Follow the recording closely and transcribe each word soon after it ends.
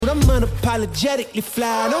I'm unapologetically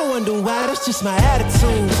fly. I don't wonder why, that's just my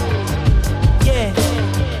attitude. Yeah.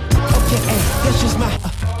 Okay, hey, that's just my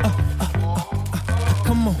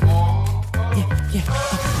come on. Yeah.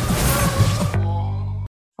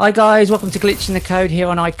 Hi guys, welcome to Glitching the Code here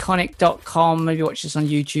on iconic.com. Maybe watch this on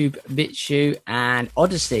YouTube, BitChute and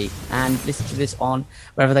Odyssey, and listen to this on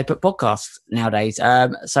wherever they put podcasts nowadays.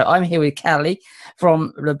 So I'm here with Callie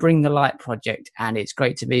from the Bring the Light project, and it's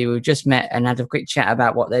great to be. We've just met and had a quick chat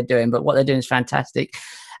about what they're doing, but what they're doing is fantastic,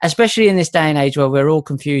 especially in this day and age where we're all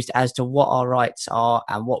confused as to what our rights are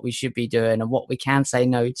and what we should be doing and what we can say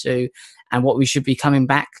no to and what we should be coming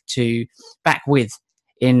back with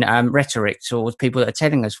in rhetoric towards people that are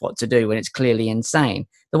telling us what to do when it's clearly insane.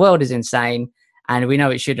 The world is insane and we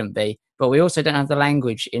know it shouldn't be, but we also don't have the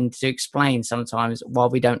language to explain sometimes why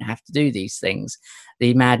we don't have to do these things.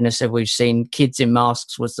 The madness that we've seen, kids in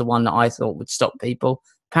masks was the one that I thought would stop people.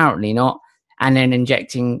 Apparently not. And then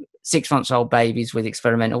injecting 6-month-old babies with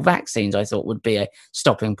experimental vaccines I thought would be a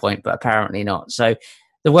stopping point, but apparently not. So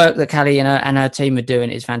the work that Callie and her team are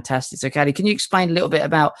doing is fantastic. So, Callie, can you explain a little bit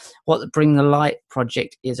about what the Bring the Light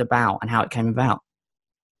project is about and how it came about?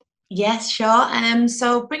 Yes, sure.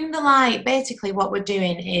 So Bring the Light, basically what we're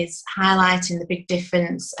doing is highlighting the big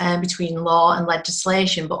difference between law and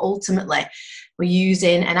legislation, but ultimately we're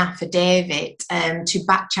using an affidavit to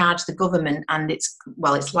backcharge the government and its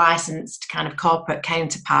licensed kind of corporate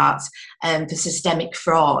counterparts for systemic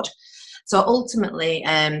fraud. So ultimately,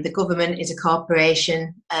 the government is a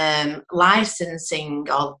corporation. Licensing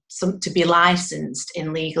or to be licensed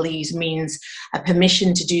in legalese means a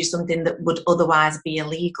permission to do something that would otherwise be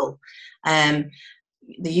illegal. The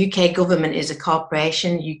UK government is a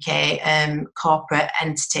corporation, UK corporate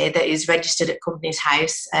entity that is registered at Companies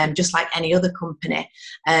House, just like any other company.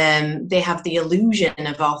 They have the illusion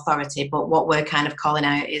of authority, but what we're kind of calling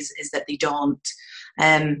out is that they don't.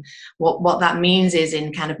 What that means is,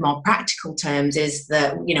 in kind of more practical terms, is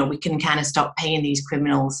that, you know, we can kind of stop paying these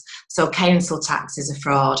criminals. So council tax is a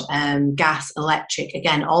fraud, gas, electric,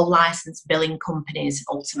 again, all licensed billing companies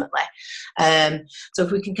ultimately. So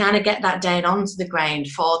if we can kind of get that down onto the ground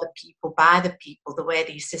for the people, by the people, the way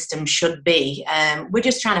these systems should be, we're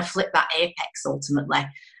just trying to flip that apex ultimately.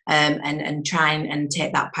 And try and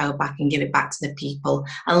take that power back and give it back to the people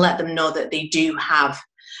and let them know that they do have.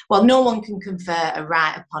 Well, no one can confer a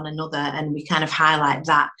right upon another, and we kind of highlight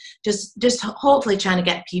that. Just hopefully trying to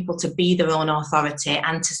get people to be their own authority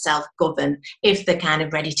and to self-govern if they're kind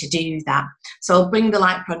of ready to do that. So Bring the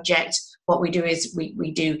Light project, what we do is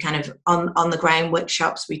we do kind of on the ground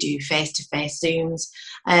workshops, we do face-to-face Zooms,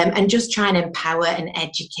 and just try and empower and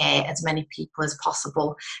educate as many people as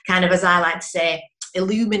possible. Kind of, as I like to say,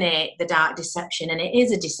 illuminate the dark deception, and it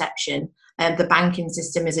is a deception. The banking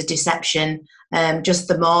system is a deception. Just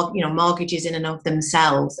the mortgages in and of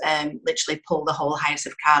themselves literally pull the whole house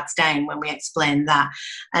of cards down when we explain that.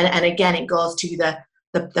 And again, it goes to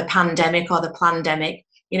the pandemic or the plandemic.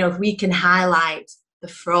 You know, if we can highlight the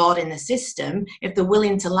fraud in the system, if they're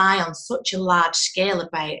willing to lie on such a large scale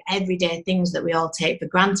about everyday things that we all take for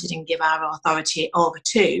granted and give our authority over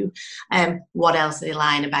to, what else are they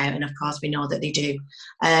lying about? And of course, we know that they do.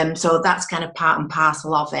 So that's kind of part and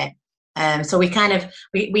parcel of it. So we kind of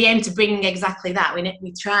we aim to bring exactly that.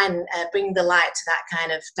 We try and bring the light to that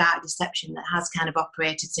kind of dark deception that has kind of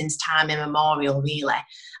operated since time immemorial, really.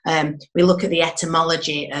 We look at the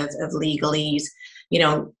etymology of legalese. You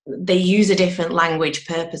know, they use a different language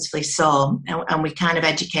purposefully so, and we kind of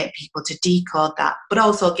educate people to decode that, but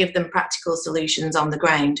also give them practical solutions on the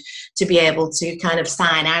ground to be able to kind of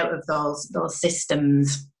sign out of those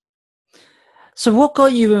systems. So what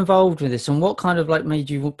got you involved with this, and what kind of made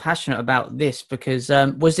you passionate about this? Because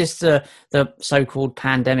was this the so-called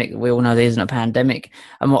pandemic? We all know there isn't a pandemic,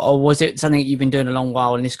 or was it something that you've been doing a long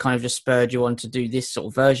while and this kind of just spurred you on to do this sort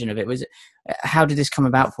of version of it? How did this come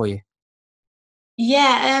about for you?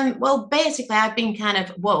 Yeah, well, basically, I've been kind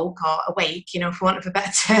of woke or awake, you know, for want of a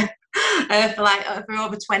better, for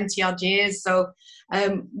over 20 odd years. So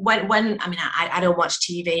when I mean, I don't watch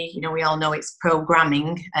TV, you know, we all know it's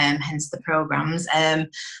programming, hence the programs.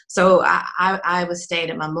 So I was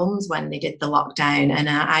staying at my mum's when they did the lockdown, and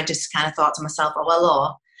I just kind of thought to myself, oh,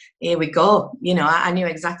 well, here we go. You know, I knew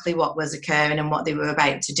exactly what was occurring and what they were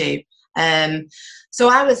about to do. So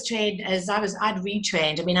I was trained I'd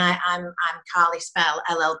retrained. I mean, I'm Carly Spell,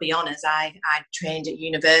 LLB Honours. I trained at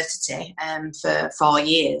university for 4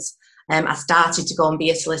 years. I started to go and be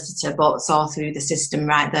a solicitor, but saw through the system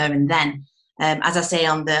right there and then. As I say,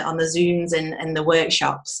 on the Zooms and the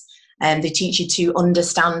workshops, they teach you to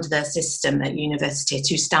understand the system at university,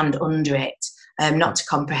 to stand under it. Not to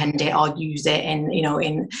comprehend it or use it in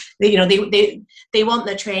they want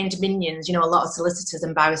their trained minions. You know, a lot of solicitors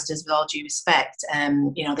and barristers, with all due respect,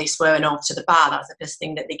 you know, they swear an oath to the bar. That's the first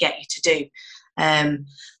thing that they get you to do. And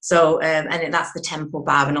that's the Temple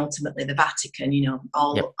Bar and ultimately the Vatican, you know,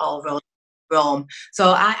 all Rome.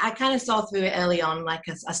 So I kind of saw through it early on. Like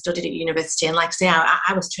I studied at university, and like I say,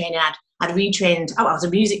 I was training. I'd retrained. I was a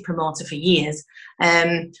music promoter for years,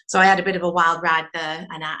 so I had a bit of a wild ride there,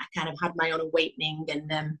 and I kind of had my own awakening, and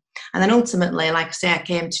then ultimately, like I say, I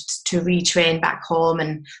came to retrain back home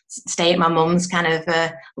and stay at my mum's, kind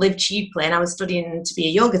of live cheaply. And I was studying to be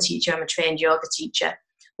a yoga teacher. I'm a trained yoga teacher,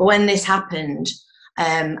 but when this happened,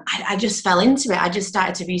 I just fell into it. I just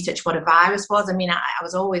started to research what a virus was. I mean, I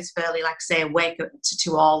was always fairly, like I say, awake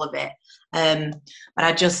to all of it.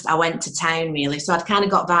 But I went to town really. So I'd kind of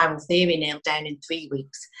got viral theory nailed down in 3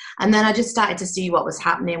 weeks. And then I just started to see what was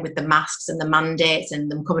happening with the masks and the mandates and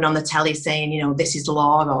them coming on the telly saying, you know, this is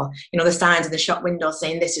law, or, you know, the signs in the shop window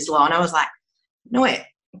saying this is law. And I was like, no, it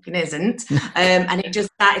isn't. And it just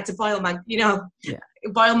started to boil my, you know,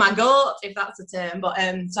 boil my goat, if that's a term. But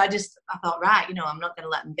so I thought, right, you know, I'm not going to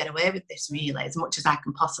let them get away with this really, as much as I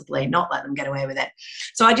can possibly not let them get away with it.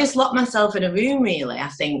 So I just locked myself in a room really, I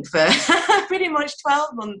think, for pretty much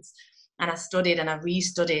 12 months. And I studied and I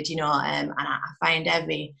restudied, you know, and I find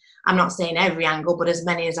I'm not saying every angle, but as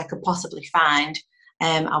many as I could possibly find.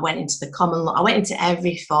 I went into the common law. I went into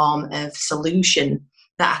every form of solution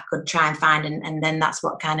that I could try and find. And then that's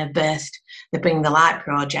what kind of birthed the Bring the Light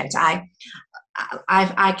project.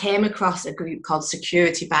 I came across a group called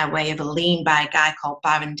Security by Way of a Lien by a guy called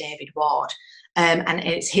Baron David Ward. And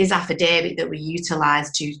it's his affidavit that we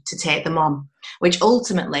utilised to take them on, which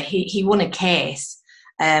ultimately he won a case.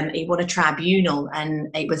 He won a tribunal,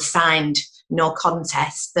 and it was signed no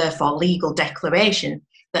contest, therefore legal declaration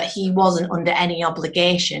that he wasn't under any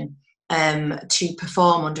obligation to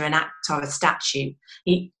perform under an act or a statute.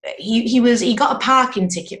 He got a parking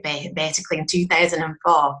ticket basically in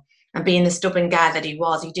 2004. And being the stubborn guy that he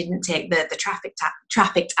was, he didn't take the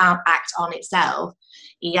Traffic Act on itself.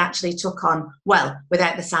 He actually took on, well,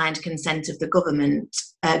 without the signed consent of the government,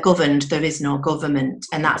 governed, there is no government.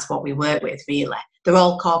 And that's what we work with, really. They're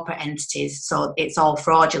all corporate entities, so it's all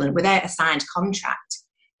fraudulent. Without a signed contract,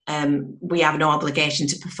 we have no obligation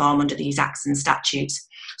to perform under these acts and statutes.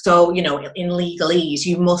 So, you know, in legalese,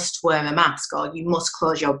 you must wear a mask or you must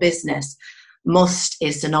close your business. Must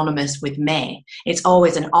is synonymous with may. It's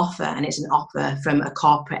always an offer, and it's an offer from a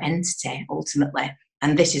corporate entity ultimately.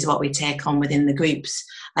 And this is what we take on within the groups.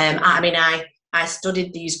 I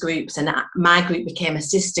studied these groups, and my group became a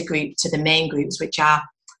sister group to the main groups, which are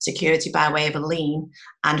Security by Way of a Lien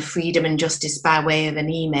and Freedom and Justice by Way of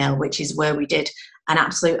an Email, which is where we did an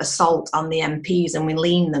absolute assault on the MPs and we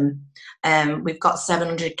leaned them. We've got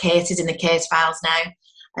 700 cases in the case files now.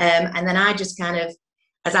 And then I just kind of,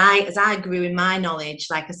 as I grew in my knowledge,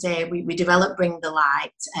 like I say, we developed Bring the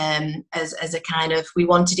Light as a kind of, we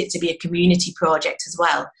wanted it to be a community project as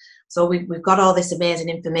well. So we've got all this amazing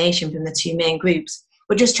information from the two main groups.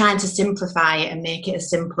 We're just trying to simplify it and make it as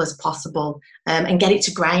simple as possible, and get it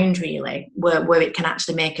to ground really, where it can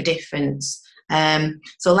actually make a difference.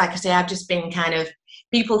 So like I say, I've just been kind of,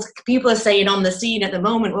 people are saying on the scene at the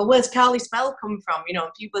moment, well, where's Carly Spell come from? You know,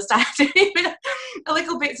 people are starting to be a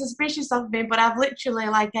little bit suspicious of me, but I've literally,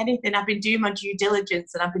 like anything, I've been doing my due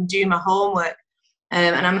diligence and I've been doing my homework.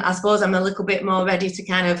 And I suppose I'm a little bit more ready to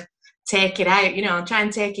kind of take it out, you know, try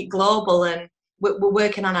and take it global. And we're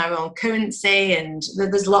working on our own currency, and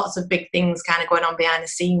there's lots of big things kind of going on behind the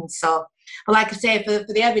scenes. So, but like I say, for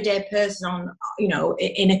the everyday person on, you know,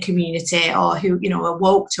 in a community, or who, you know, are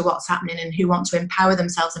woke to what's happening and who want to empower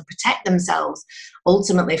themselves and protect themselves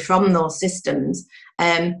ultimately from those systems,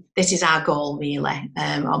 this is our goal really,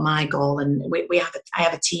 or my goal. And I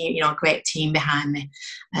have a team, you know, a great team behind me.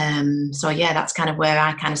 So yeah, that's kind of where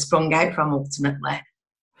I kind of sprung out from ultimately.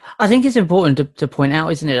 I think it's important to point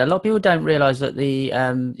out, isn't it? A lot of people don't realise that the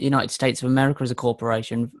United States of America is a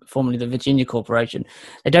corporation, formerly the Virginia Corporation.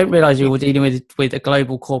 They don't realise we're dealing with a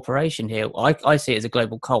global corporation here. I see it as a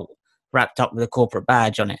global cult wrapped up with a corporate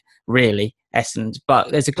badge on it, really, essence. But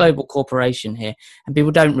there's a global corporation here, and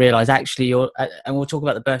people don't realise actually and we'll talk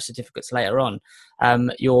about the birth certificates later on,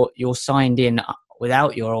 you're signed in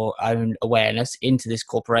without your own awareness into this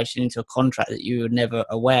corporation, into a contract that you were never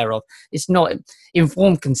aware of. It's not,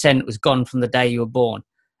 informed consent was gone from the day you were born.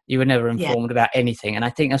 You were never informed about anything. And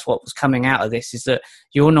I think that's what was coming out of this, is that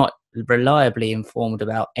you're not reliably informed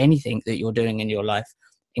about anything that you're doing in your life,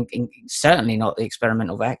 certainly not the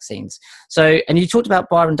experimental vaccines. So, and you talked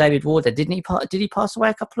about Baron David Ward there. Did he pass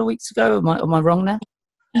away a couple of weeks ago? Am I wrong there?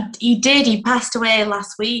 He did. He passed away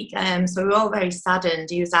last week, so we're all very saddened.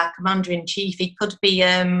 He was our commander-in-chief. He could be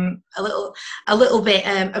a little bit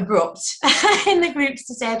abrupt in the groups,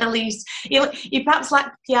 to say the least. He perhaps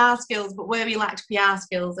lacked PR skills, but where he lacked PR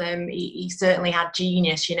skills, he certainly had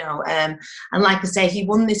genius, And like I say, he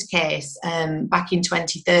won this case back in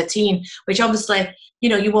 2013, which obviously,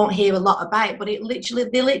 you won't hear a lot about, but they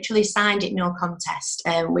literally signed it no contest,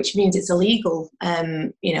 which means it's a legal,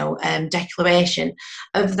 declaration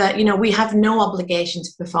of that, we have no obligation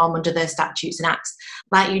to perform under their statutes and acts.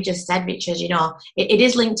 Like you just said, Richard, it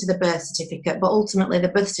is linked to the birth certificate, but ultimately the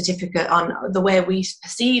birth certificate, on the way we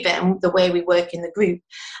perceive it and the way we work in the group,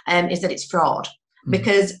 is that it's fraud.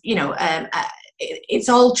 Because, it's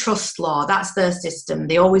all trust law. That's their system.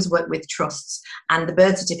 They always work with trusts, and the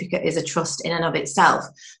birth certificate is a trust in and of itself.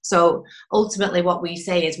 So ultimately what we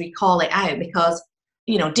say is we call it out because,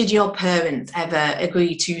 did your parents ever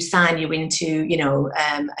agree to sign you into,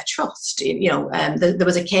 a trust? There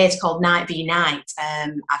was a case called Knight v. Knight.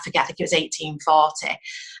 I forget, I think it was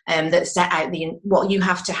 1840, that set out what you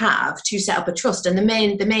have to set up a trust. And the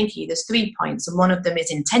main key, there's 3 points, and one of them is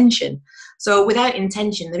intention. So without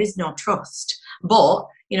intention, there is no trust. But,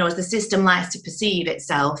 as the system likes to perceive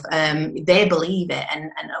itself, they believe it.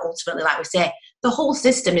 And ultimately, like we say, the whole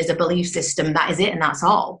system is a belief system. That is it, and that's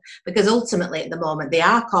all. Because ultimately, at the moment, they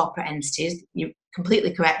are corporate entities. You're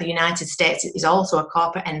completely correct. The United States is also a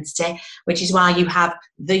corporate entity, which is why you have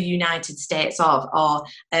the United States or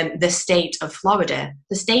the state of Florida.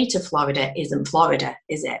 The state of Florida isn't Florida,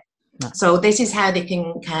 is it? No. So this is how they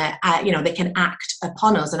can, they can act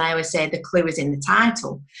upon us. And I always say the clue is in the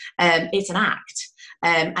title. It's an act.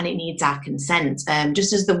 And it needs our consent.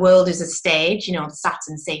 Just as the world is a stage,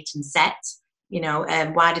 Saturn, Satan set,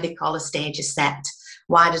 why do they call a stage a set?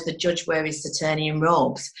 Why does the judge wear his Saturnian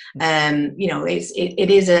robes? It's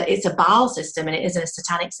a Baal system, and it isn't a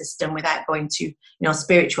satanic system without going to,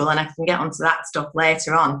 spiritual. And I can get onto that stuff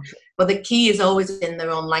later on. But the key is always in their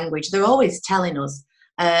own language. They're always telling us.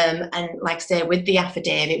 And like I say, with the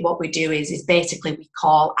affidavit, what we do is basically we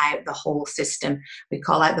call out the whole system. We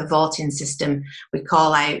call out the voting system. We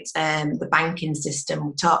call out the banking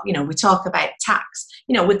system. We talk about tax.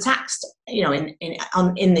 We're taxed,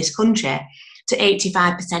 in this country to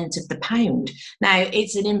 85% of the pound. Now,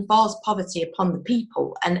 it's an enforced poverty upon the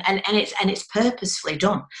people, and it's purposefully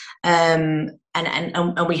done. And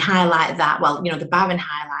we highlight that. Well, the Baron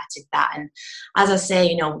highlighted that, and as I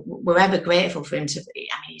say, we're ever grateful for him to.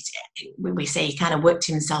 We say he kind of worked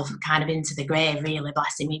himself kind of into the grave. Really,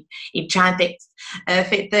 bless him. He tried to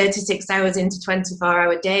fit 36 hours into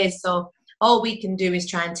 24-hour days. So all we can do is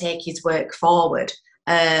try and take his work forward.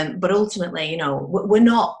 But ultimately, we're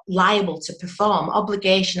not liable to perform.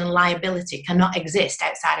 Obligation and liability cannot exist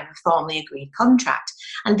outside of a formally agreed contract.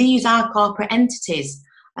 And these are corporate entities.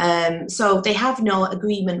 So they have no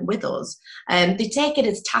agreement with us. They take it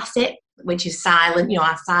as tacit, which is silent,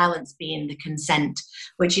 our silence being the consent,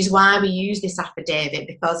 which is why we use this affidavit,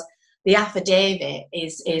 because the affidavit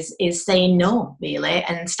is saying no, really,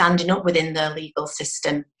 and standing up within the legal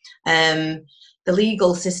system. The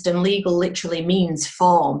legal system, legal literally means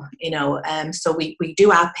form, so we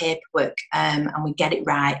do our paperwork and we get it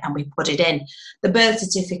right and we put it in. The birth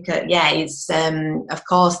certificate, it's, of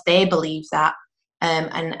course, they believe that,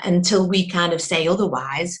 and until we kind of say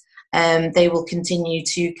otherwise, they will continue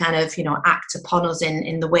to kind of, act upon us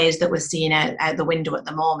in the ways that we're seeing out the window at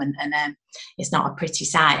the moment. And it's not a pretty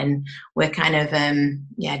sight. And we're kind of,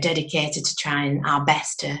 dedicated to trying our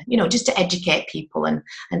best to, just to educate people and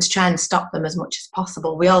to try and stop them as much as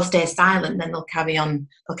possible. We all stay silent, then they'll carry on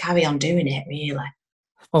doing it, really.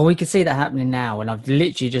 Well, we can see that happening now, and I've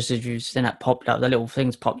literally, just as you've seen that popped up, the little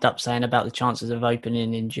things popped up saying about the chances of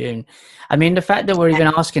opening in June. I mean, the fact that we're even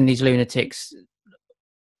asking these lunatics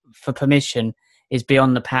for permission is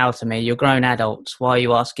beyond the pale to me. You're grown adults. Why are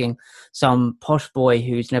you asking some posh boy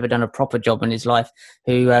who's never done a proper job in his life,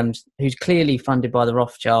 who's clearly funded by the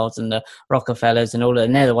Rothschilds and the Rockefellers and all of,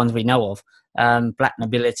 and they're the ones we know of, black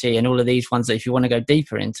nobility and all of these ones that if you want to go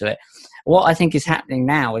deeper into it. What I think is happening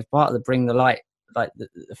now is part of the Bring the Light, like the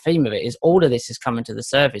theme of it is all of this is coming to the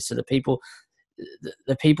surface. So the people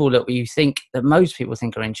that we think, that most people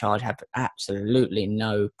think are in charge, have absolutely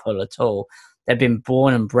no pull at all. They've been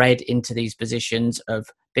born and bred into these positions of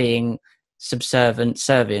being subservient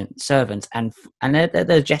servants, and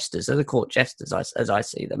they're jesters. They're the court jesters, as I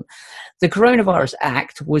see them. The Coronavirus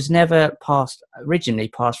Act was never originally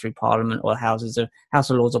passed through Parliament or House of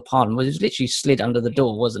Lords or Parliament. It was literally slid under the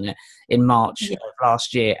door, wasn't it, in March of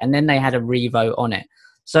last year, and then they had a revote on it.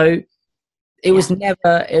 So it was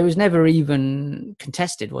never even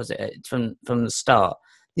contested, was it, from the start?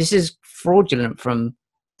 This is fraudulent from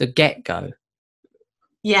the get-go.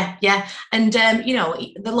 Yeah. And,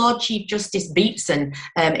 the Lord Chief Justice Beatson,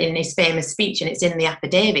 in his famous speech, and it's in the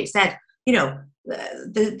affidavit, said,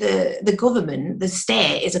 the government, the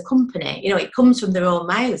state is a company. It comes from their own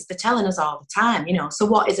mouths. They're telling us all the time. So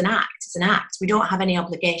what is an act? It's an act. We don't have any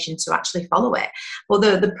obligation to actually follow it. Well,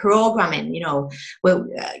 the programming,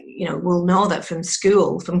 we'll know that from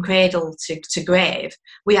school, from cradle to grave,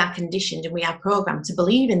 we are conditioned and we are programmed to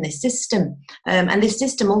believe in this system. And this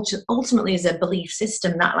system ultimately is a belief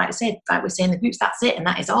system that, like I said, like we say in the groups, that's it, and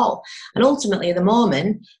that is all. And ultimately, at the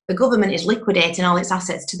moment, the government is liquidating all its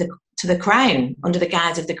assets to the crown under the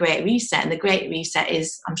guise of the Great Reset. And the Great Reset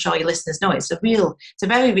is, I'm sure your listeners know, it's a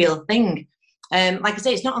very real thing. Like I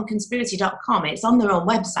say, it's not on conspiracy.com, it's on their own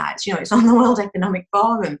websites. It's on the World Economic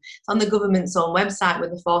Forum, it's on the government's own website with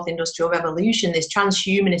the Fourth Industrial Revolution, this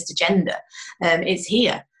transhumanist agenda. It's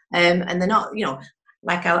here. And they're not,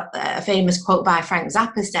 like a famous quote by Frank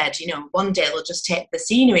Zappa said, one day they'll just take the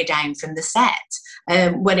scenery down from the set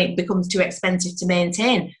when it becomes too expensive to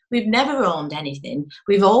maintain. We've never owned anything.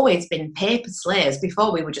 We've always been paper slaves.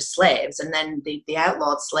 Before we were just slaves, and then they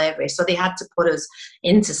outlawed slavery. So they had to put us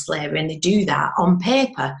into slavery, and they do that on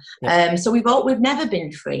paper. Yeah. So we've never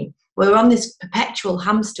been free. We're on this perpetual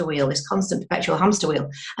hamster wheel, this constant perpetual hamster wheel,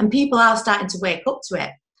 and people are starting to wake up to it.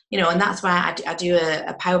 And that's why I do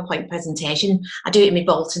a PowerPoint presentation. I do it in my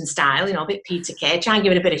Bolton style, a bit Peter Kay, try and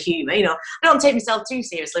give it a bit of humour, I don't take myself too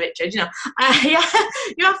seriously, Richard, you have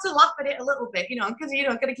to laugh at it a little bit, because,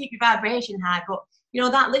 got to keep your vibration high, but,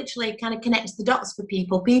 that literally kind of connects the dots for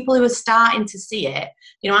people who are starting to see it.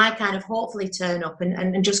 I kind of hopefully turn up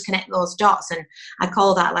and just connect those dots, and I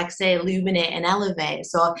call that, like I say, illuminate and elevate.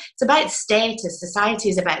 So it's about status. Society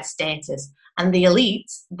is about status. And the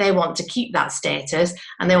elites, they want to keep that status,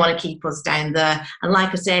 and they want to keep us down there. And like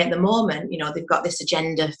I say, at the moment, they've got this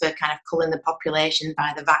agenda for kind of culling the population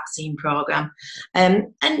by the vaccine program.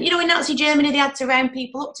 And in Nazi Germany, they had to round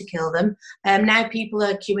people up to kill them. Now people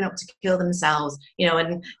are queuing up to kill themselves.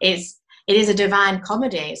 And it is a divine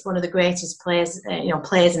comedy. It's one of the greatest plays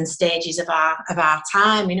and stages of our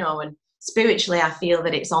time. And spiritually, I feel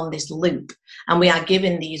that it's on this loop, and we are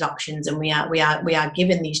given these options, and we are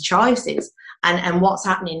given these choices. And what's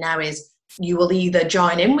happening now is you will either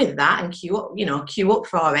join in with that and queue up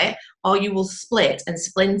for it, or you will split and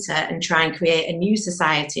splinter and try and create a new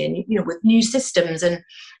society and with new systems.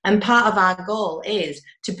 And part of our goal is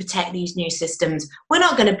to protect these new systems. We're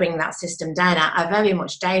not going to bring that system down. I very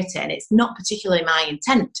much doubt it, and it's not particularly my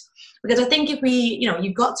intent. Because I think if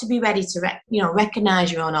you've got to be ready to,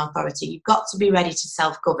 recognise your own authority. You've got to be ready to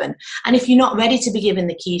self-govern. And if you're not ready to be given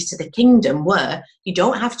the keys to the kingdom, where you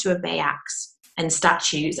don't have to obey acts and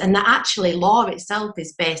statutes, and that actually law itself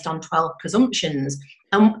is based on 12 presumptions.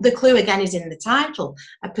 And the clue again is in the title.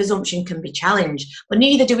 A presumption can be challenged, but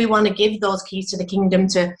neither do we want to give those keys to the kingdom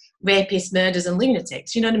to rapists, murderers, and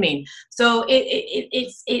lunatics. You know what I mean? So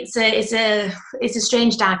it's a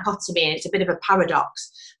strange dichotomy, and it's a bit of a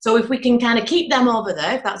paradox. So if we can kind of keep them over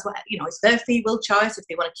there, if that's what, it's their free will choice, if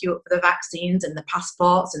they want to queue up for the vaccines and the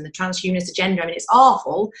passports and the transhumanist agenda, it's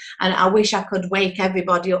awful. And I wish I could wake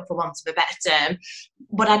everybody up, for want of a better term,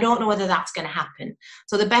 but I don't know whether that's going to happen.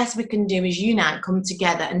 So the best we can do is unite, come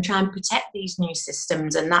together and try and protect these new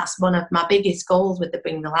systems. And that's one of my biggest goals with the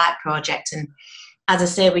Bring the Light project. And as I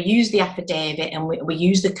say, we use the affidavit, and we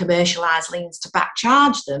use the commercialised liens to back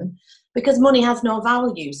charge them, because money has no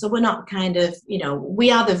value. So we're not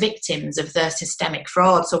we are the victims of their systemic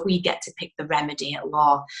fraud. So we get to pick the remedy at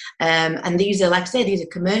law. And these are, like I say, these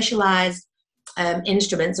are commercialised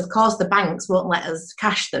instruments. Of course, the banks won't let us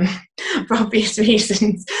cash them for obvious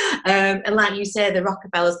reasons. And like you say, the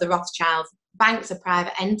Rockefellers, the Rothschilds, banks are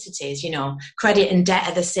private entities, credit and debt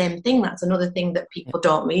are the same thing. That's another thing that people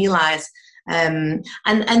don't realise. And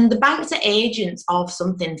the banks are agents of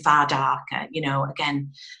something far darker,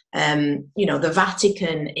 the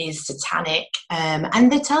Vatican is satanic,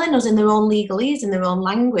 and they're telling us in their own legalese, in their own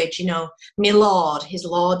language, my Lord, his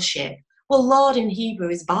lordship. Well, Lord in Hebrew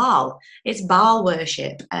is Baal. It's Baal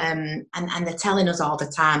worship. And they're telling us all the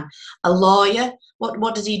time. A lawyer,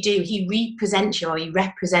 what does he do? He represents you, or he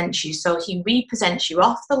represents you. So he represents you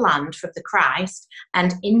off the land from the Christ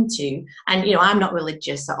and into, and, I'm not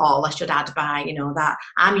religious at all. I should add by, that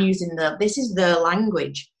I'm using this is the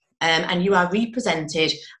language. And you are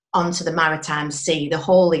represented onto the Maritime Sea, the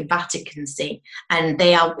Holy Vatican Sea. And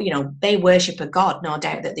they are, they worship a God, no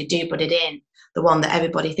doubt that they do, but it ain't the one that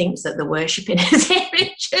everybody thinks that they're worshipping, is it,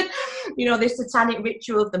 Richard? this satanic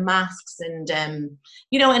ritual of the masks and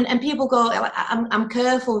people go, I'm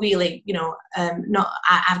careful really,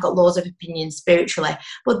 I've got loads of opinions spiritually,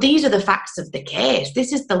 but these are the facts of the case.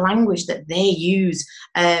 This is the language that they use.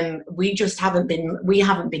 We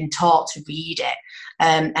haven't been taught to read it,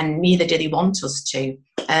 and neither do they want us to.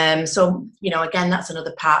 So again, that's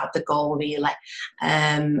another part of the goal really,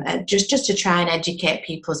 just to try and educate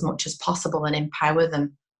people as much as possible and empower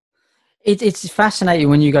them. It's fascinating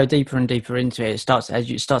when you go deeper and deeper into it. It starts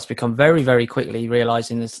to become very, very quickly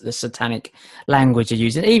realizing the satanic language you're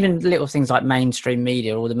using. Even little things like mainstream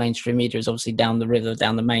media. All the mainstream media is obviously down the river,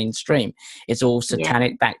 down the mainstream. It's all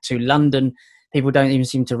satanic. Back to London. People don't even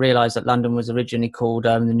seem to realize that London was originally called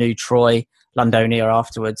the New Troy, Londonia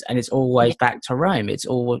afterwards, and it's always back to Rome. It's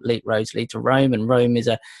all roads lead to Rome, and Rome is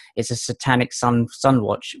a satanic sun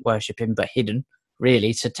worshipping, but hidden,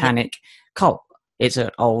 really satanic cult. It's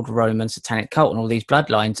an old Roman satanic cult, and all these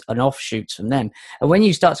bloodlines and offshoots from them. And when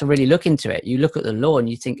you start to really look into it, you look at the law and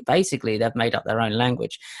you think basically they've made up their own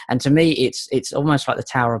language. And to me, it's almost like the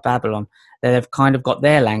Tower of Babylon. They've kind of got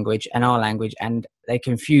their language and our language, and they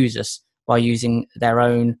confuse us by using their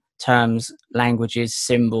own terms, languages,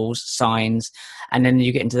 symbols, signs. And then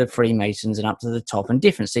you get into the Freemasons and up to the top and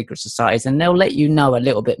different secret societies, and they'll let you know a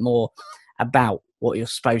little bit more about what you're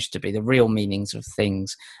supposed to be, the real meanings of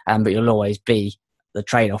things. But you'll always be, the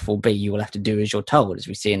trade-off will be you will have to do as you're told, as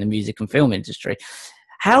we see in the music and film industry.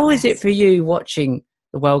 How is it for you watching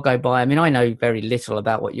the world go by? I mean, I know very little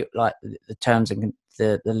about what you like, the terms and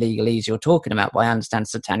the legalese you're talking about, but I understand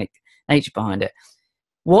satanic nature behind it.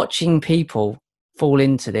 Watching people fall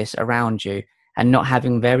into this around you and not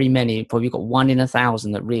having very many, probably got 1 in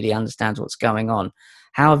 1,000 that really understands what's going on.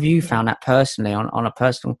 How have you found that personally on a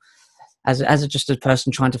personal, as just a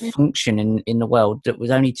person trying to function in the world that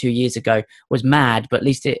was only 2 years ago was mad, but at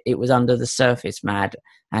least it was under the surface mad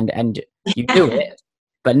and you do it,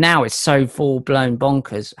 but now it's so full-blown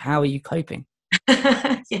bonkers. How are you coping?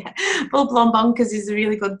 Yeah, full-blown bonkers is a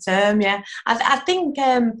really good term. Yeah, I think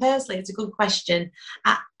personally it's a good question.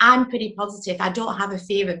 I'm pretty positive. I don't have a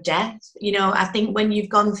fear of death. I think when you've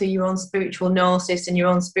gone through your own spiritual gnosis and your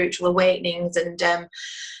own spiritual awakenings and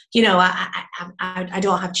I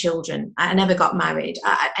don't have children. I never got married.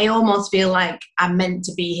 I almost feel like I'm meant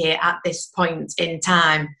to be here at this point in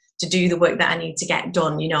time to do the work that I need to get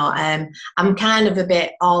done. I'm kind of a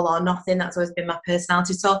bit all or nothing. That's always been my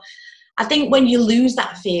personality. So I think when you lose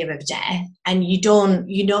that fear of death and you don't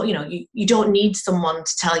need someone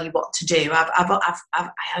to tell you what to do.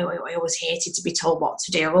 I always hated to be told what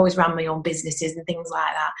to do. I've always ran my own businesses and things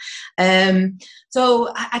like that.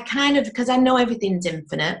 So I kind of, because I know everything's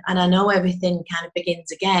infinite and I know everything kind of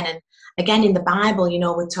begins again. And again, in the Bible,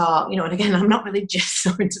 we're taught, and again, I'm not religious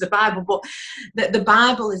so into the Bible, but the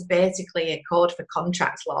Bible is basically a code for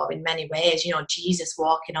contract law in many ways. Jesus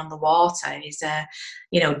walking on the water is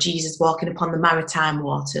Jesus walking upon the maritime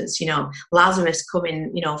waters. Lazarus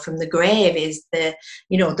coming, from the grave is the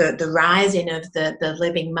rising of the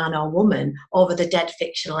living man or woman over the dead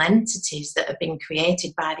fictional entities that have been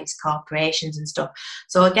created by these corporations and stuff.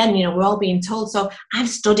 So again, we're all being told. So I've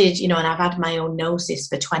studied, and I've had my own gnosis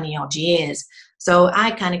for 20 odd years. So I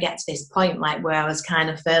kind of get to this point where I was kind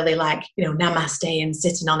of fairly namaste and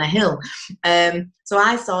sitting on a hill. So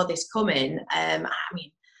I saw this coming.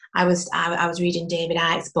 I was reading David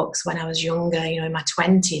Icke's books when I was younger, in my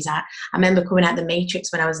 20s. I remember coming out The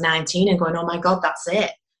Matrix when I was 19 and going, oh my God, that's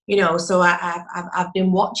it. So I've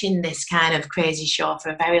been watching this kind of crazy show for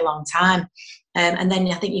a very long time. And then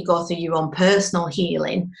I think you go through your own personal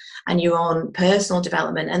healing and your own personal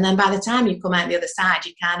development. And then by the time you come out the other side,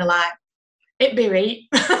 you're kind of like, it be right.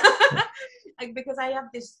 Because I have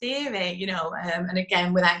this theory, and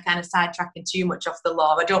again, without kind of sidetracking too much off the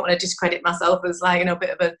law, I don't want to discredit myself as a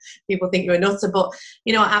bit of people think you're a nutter, but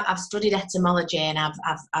I've studied etymology and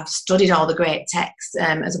I've studied all the great texts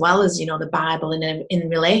as well as the Bible in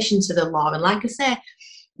relation to the law. And like I say,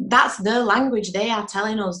 that's the language they are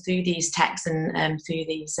telling us through these texts and through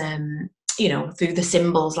these through the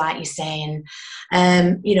symbols, like you say.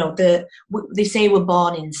 And they say we're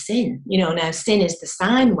born in sin. Now sin is the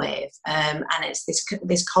sine wave, and it's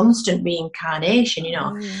this constant reincarnation.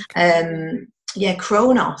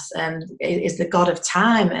 Kronos is the god of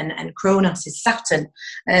time, and Kronos is Saturn.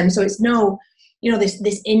 So it's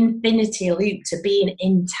this infinity loop to being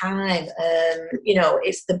in time.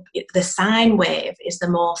 It's the sine wave is the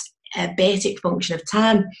most basic function of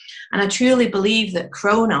time. And I truly believe that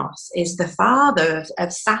Kronos is the father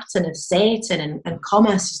of Saturn, of Satan, and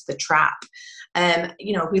commerce is the trap.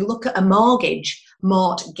 We look at a mortgage.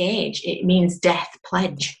 Mort Gage. It means death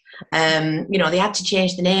pledge. You know, they had to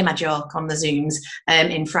change the name, I joke, on the Zooms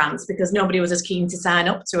in France because nobody was as keen to sign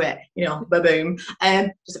up to it. You know, ba-boom.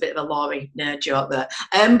 Just a bit of a Laurie nerd joke there.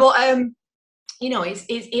 You know,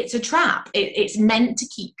 it's a trap. It's meant to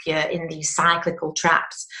keep you in these cyclical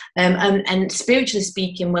traps. And spiritually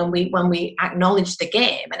speaking, when we acknowledge the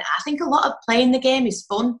game, and I think a lot of playing the game is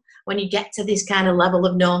fun when you get to this kind of level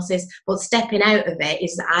of gnosis, but stepping out of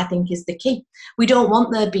it I think is the key. We don't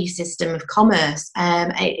want the beast system of commerce.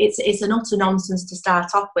 It's an utter nonsense to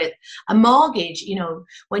start off with. A mortgage, you know,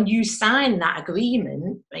 when you sign that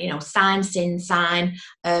agreement, you know, sign, sin, sign,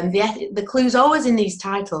 the clue's always in these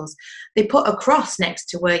titles. They put a cross next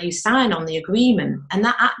to where you sign on the agreement, and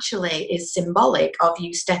that actually is symbolic of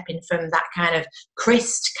you stepping from that kind of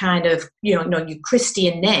Christ kind of, you know, your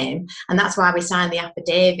Christian name, and that's why we sign the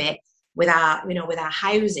affidavit with our, you know, with our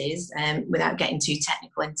houses, without getting too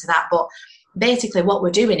technical into that. But basically what we're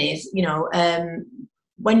doing is, you know,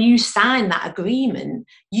 when you sign that agreement,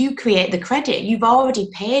 you create the credit. You've already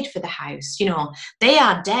paid for the house. You know, they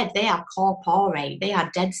are dead. They are corporate. They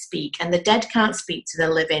are dead speak, and the dead can't speak to the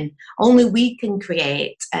living. Only we can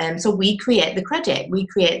create. So we create the credit. We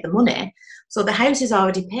create the money. So the house is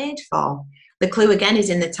already paid for. The clue again is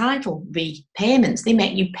in the title, repayments. They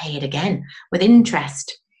make you pay it again with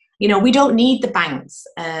interest. You know, we don't need the banks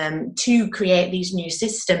to create these new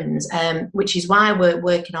systems, which is why we're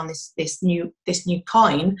working on this new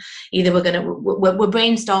coin. Either we're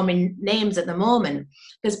brainstorming names at the moment,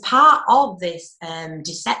 because part of this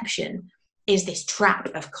deception is this trap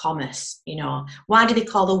of commerce. You know, why do they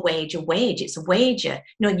call a wage a wage? It's a wager.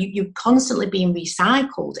 You know, you're constantly being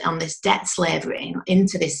recycled on this debt slavery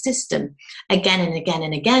into this system again and again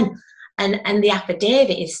and again. And the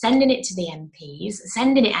affidavit is sending it to the MPs,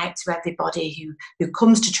 sending it out to everybody who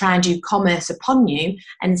comes to try and do commerce upon you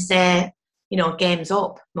and say, you know, game's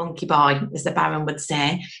up, monkey boy, as the Baron would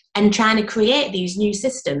say, and trying to create these new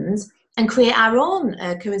systems and create our own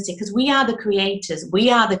currency, because we are the creators,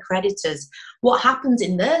 we are the creditors. What happens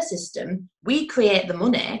in their system, we create the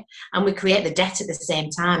money and we create the debt at the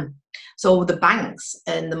same time. So the banks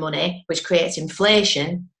earn the money, which creates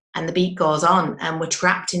inflation, and the beat goes on, and we're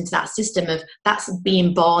trapped into that system of that's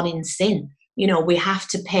being born in sin. You know, we have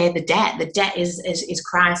to pay the debt. The debt is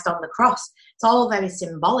Christ on the cross. It's all very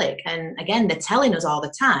symbolic. And again, they're telling us all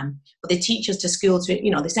the time, but they teach us to school to,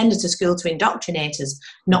 you know, they send us to school to indoctrinate us,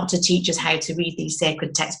 not to teach us how to read these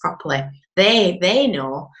sacred texts properly. They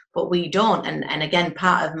know, but we don't. And again,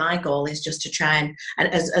 part of my goal is just to try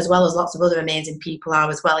and as well as lots of other amazing people are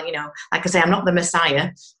as well, you know, like I say, I'm not the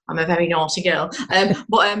Messiah. I'm a very naughty girl.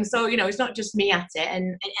 So, you know, it's not just me at it.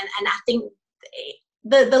 And I think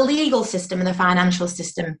the legal system and the financial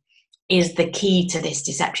system is the key to this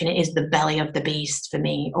deception. It is the belly of the beast for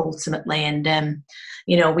me, ultimately. And,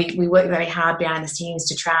 you know, we work very hard behind the scenes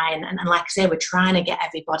to try and like I say, we're trying to get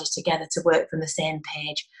everybody together to work from the same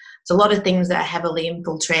page. It's a lot of things that are heavily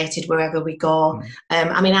infiltrated wherever we go.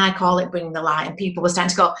 I mean, I call it bring the light, and people were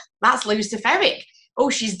starting to go, that's luciferic. Oh,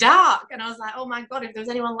 she's dark. And I was like, oh my God, if there's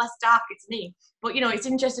anyone less dark, it's me. But, you know, it's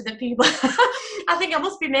interesting that people, I think I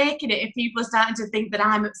must be making it if people are starting to think that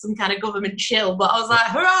I'm some kind of government shill. But I was like,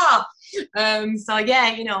 hurrah! So,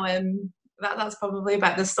 yeah, you know, that's probably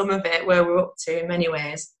about the sum of it, where we're up to in many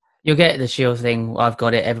ways. You'll get the shield thing. I've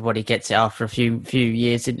got it. Everybody gets it after a few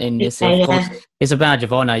years in this. Yeah, of course, it's a badge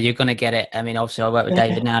of honour. You're going to get it. I mean, obviously, I work with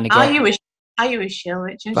David now and again. Are you a shill,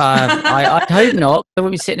 Richard? I hope not. I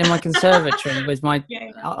won't be sitting in my conservatory with my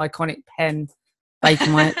iconic pen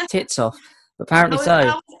baking my tits off. But apparently I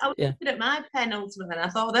was looking at my pen ultimately, and I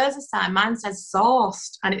thought, there's a sign. Mine says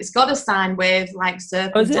sourced, and it's got a sine wave like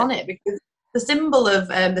serpent on it, because the symbol of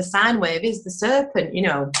the sine wave is the serpent, you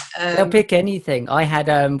know. They'll pick anything. I had,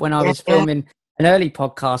 when I was filming an early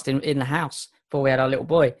podcast in the house before we had our little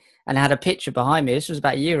boy, and I had a picture behind me. This was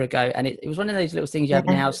about a year ago, and it was one of those little things you have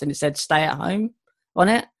in the house, and it said "stay at home" on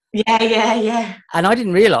it. Yeah. And I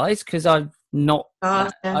didn't realise, because I'm not.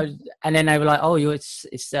 And then they were like, "Oh, it's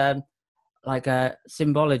like a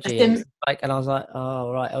symbology," and I was like,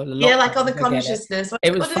 "Oh, right." Like on the consciousness.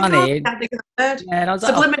 It was funny. And I was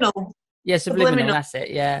subliminal. Like, yeah, subliminal. That's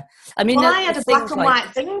it. Yeah, I mean, I had a black and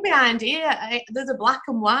white thing behind here. There's a black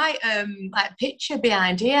and white like picture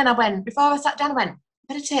behind here, and I went before I sat down. I went,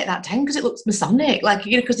 better take that down because it looks Masonic, like,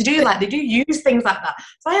 you know, because they do use things like that.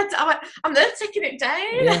 So I went, I'm there taking it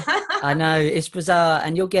down. Yeah, I know, it's bizarre,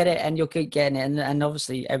 and you'll get it, and you'll keep getting it, and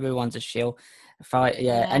obviously everyone's a shill. But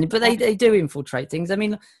they do infiltrate things. I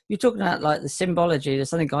mean, you're talking about like the symbology. There's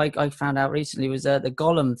something I found out recently was the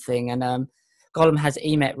Gollum thing, and Gollum has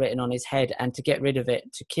Emet written on his head, and to get rid of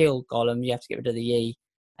it, to kill Gollum, you have to get rid of the E,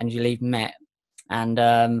 and you leave Met. And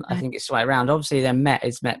I think it's the way around. Obviously, then Met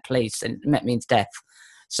is Met Police, and Met means death.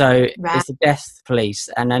 So it's the death police.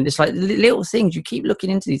 And then it's like little things. You keep looking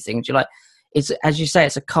into these things. You're like, it's, as you say,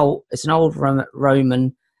 it's a cult. It's an old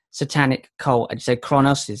Roman satanic cult. And you say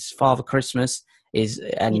Kronos is Father Christmas,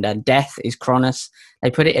 and death is Kronos.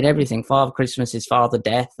 They put it in everything. Father Christmas is Father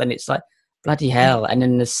Death. And it's like, bloody hell. And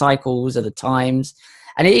then the cycles of the times.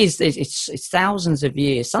 And it's thousands of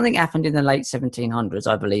years. Something happened in the late 1700s,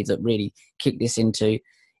 I believe, that really kicked this into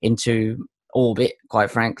orbit,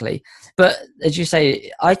 quite frankly. But as you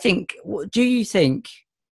say, do you think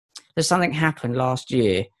that something happened last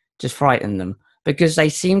year to frighten them? Because they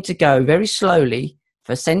seemed to go very slowly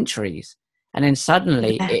for centuries, and then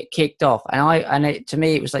suddenly it kicked off. And to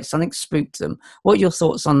me, it was like something spooked them. What are your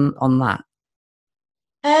thoughts on that?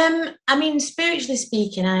 I mean, spiritually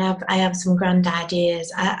speaking, I have some grand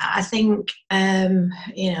ideas. I think,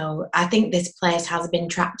 I think this place has been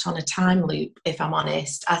trapped on a time loop, if I'm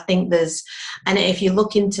honest. I think and if you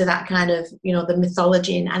look into that kind of, the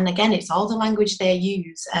mythology, and again, it's all the language they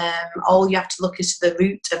use. All you have to look is to the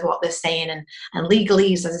root of what they're saying, and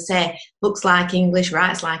legalese, as I say, looks like English,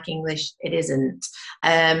 writes like English. It isn't.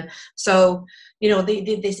 So,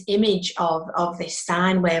 this image of this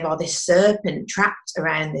sine wave or this serpent trapped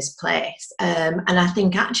around this place. And I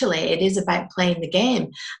think actually it is about playing the game.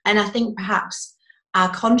 And I think perhaps our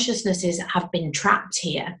consciousnesses have been trapped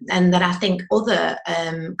here, and that I think other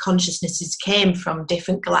consciousnesses came from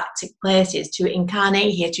different galactic places to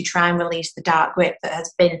incarnate here to try and release the dark grip that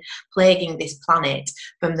has been plaguing this planet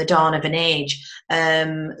from the dawn of an age.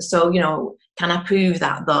 So, can I prove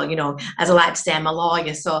that, though? As I like to say, I'm a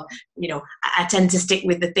lawyer, so, I tend to stick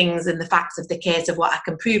with the things and the facts of the case of what I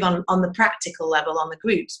can prove on the practical level, on the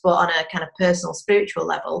groups, but on a kind of personal, spiritual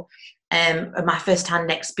level, my first-hand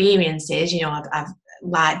experiences, I've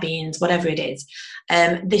light beings, whatever it is.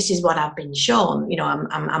 This is what I've been shown.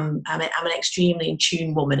 I'm an extremely in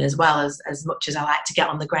tune woman, as well as much as I like to get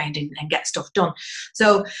on the ground and get stuff done.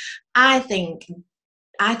 So I think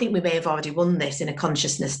we may have already won this in a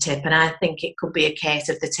consciousness tip, and I think it could be a case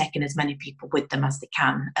of they're taking as many people with them as they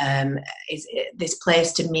can. This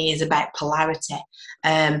place to me is about polarity,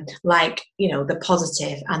 the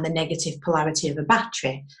positive and the negative polarity of a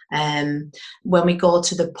battery. When we go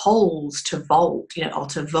to the poles to vote, or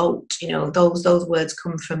to vote, those words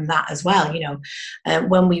come from that as well.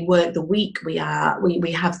 When we work the week, we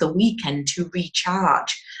have the weekend to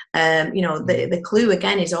recharge. The clue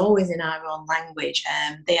again is always in our own language.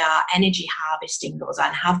 They are energy harvesting those,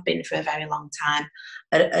 and have been for a very long time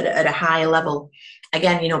at a higher level.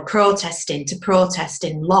 Again, protesting, to protest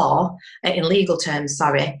in law, in legal terms,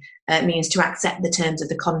 means to accept the terms of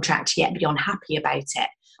the contract yet be unhappy about it.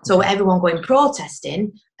 So everyone going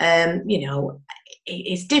protesting,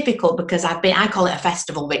 it's difficult, because I call it a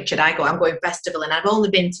festival, Richard. I'm going festival, and I've only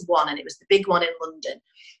been to one, and it was the big one in London.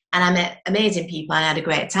 And I met amazing people, and I had a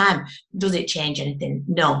great time. Does it change anything?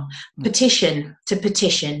 No. Petition,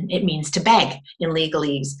 it means to beg in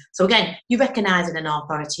legalese. So again, you recognising an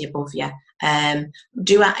authority above you.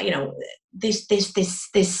 This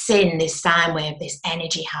sin, this sine wave, this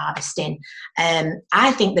energy harvesting.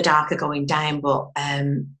 I think the dark are going down, but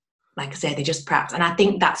like I say, they just perhaps. And I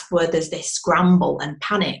think that's where there's this scramble and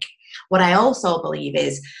panic. What I also believe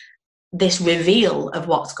is this reveal of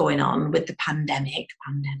what's going on with the pandemic.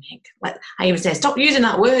 Like I even say, stop using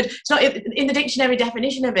that word. It's not in the dictionary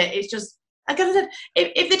definition of it. It's just, like I said,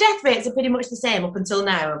 if the death rates are pretty much the same up until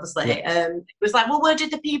now, obviously, it was like, well, where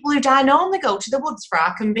did the people who die normally go? To the woods for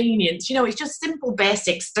our convenience. It's just simple,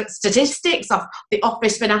 basic statistics of the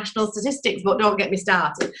Office for National Statistics, but don't get me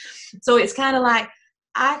started. So it's kind of like,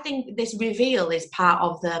 I think this reveal is part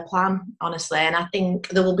of their plan, honestly, and I think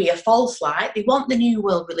there will be a false light. They want the new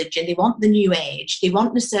world religion, they want the new age, they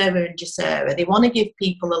want Nasera and Jasera, they want to give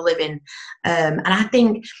people a living, and I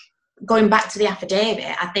think, going back to the affidavit,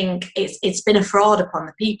 I think it's been a fraud upon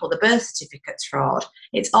the people. The birth certificate's fraud.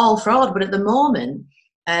 It's all fraud, but at the moment,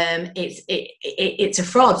 it's a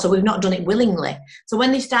fraud, so we've not done it willingly. So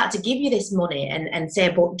when they start to give you this money and say,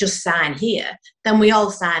 but just sign here, then we all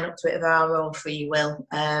sign up to it of our own free will,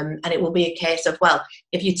 and it will be a case of, well,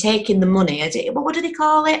 if you're taking the money, what do they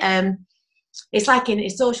call it? It's like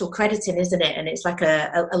it's social crediting, isn't it? And it's like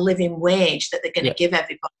a living wage that they're going to give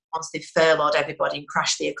everybody once they've furloughed everybody and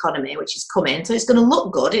crashed the economy, which is coming. So it's going to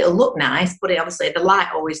look good, it'll look nice, but obviously the light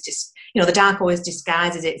always the dark always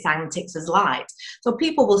disguises its antics as light. So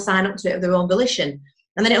people will sign up to it of their own volition.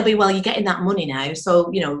 And then it'll be, well, you're getting that money now.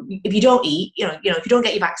 So, if you don't eat, if you don't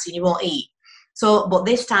get your vaccine, you won't eat. So, but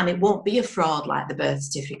this time it won't be a fraud like the birth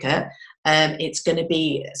certificate. It's going to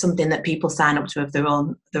be something that people sign up to of their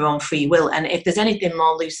own free will. And if there's anything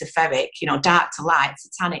more luciferic, dark to light,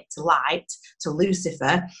 satanic to light, to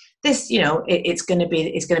Lucifer, this, it's going to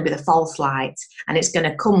be the false light, and it's going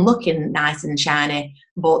to come looking nice and shiny.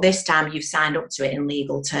 But this time you've signed up to it in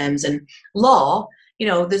legal terms. And law,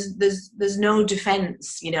 there's no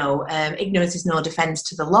defense. Ignorance is no defense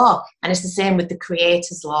to the law, and it's the same with the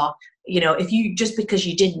Creator's law. If you, just because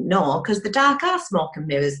you didn't know, because the dark are smoke and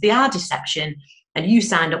mirrors, they are deception, and you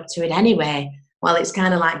signed up to it anyway, well, it's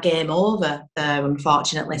kind of like game over there,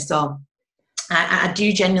 unfortunately. So I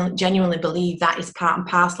do genuinely believe that is part and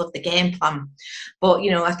parcel of the game plan. But,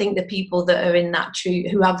 I think the people that are in that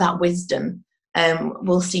who have that wisdom,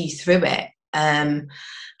 will see through it. And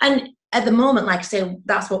at the moment, like I say,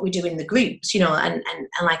 that's what we do in the groups, and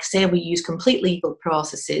like I say, we use complete legal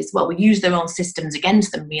processes. Well, we use their own systems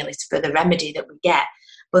against them, really, for the remedy that we get.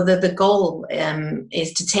 But the goal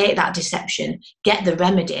is to take that deception, get the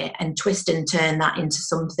remedy, and twist and turn that into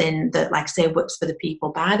something that, like I say, works for the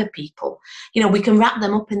people, by the people. We can wrap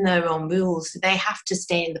them up in their own rules. They have to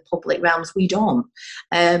stay in the public realms. We don't.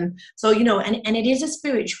 So, and it is a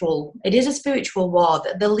spiritual war.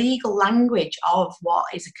 The legal language of what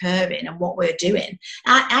is occurring and what we're doing.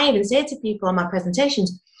 I even say to people on my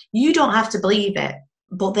presentations, you don't have to believe it,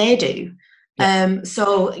 but they do. I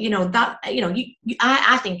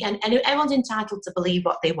think, and everyone's entitled to believe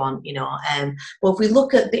what they want, but if we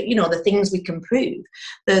look at the things we can prove,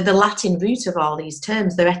 the Latin root of all these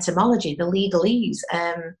terms, their etymology, the legalese,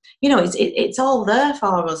 it's all there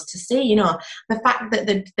for us to see. The fact that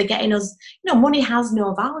they're getting us, money has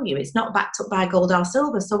no value. It's not backed up by gold or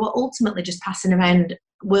silver. So we're ultimately just passing around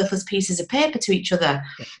worthless pieces of paper to each other.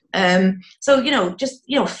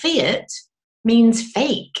 Fiat means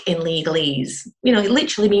fake in legalese. It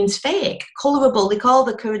literally means fake. Colourable, they call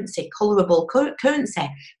the currency colourable currency.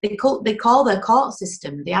 They call their court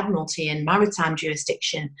system, the Admiralty and maritime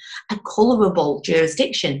jurisdiction, a colourable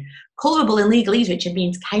jurisdiction. Colourable in legalese, which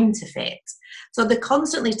means counterfeit. So they're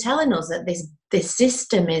constantly telling us that this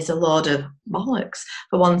system is a load of bollocks,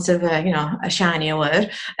 for want of a shinier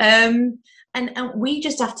word. And we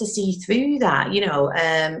just have to see through that,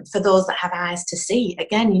 for those that have eyes to see.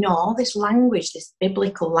 Again, all this language, this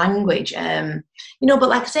biblical language, but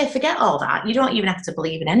like I say, forget all that. You don't even have to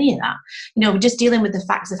believe in any of that. We're just dealing with the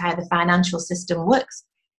facts of how the financial system works.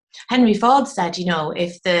 Henry Ford said,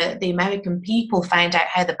 if the American people found out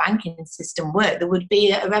how the banking system worked, there would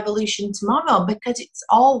be a revolution tomorrow, because it's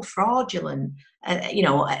all fraudulent.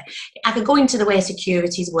 I could go into the way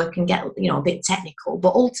securities work and get, a bit technical,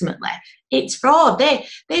 but ultimately it's fraud.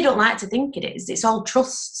 They don't like to think it is. It's all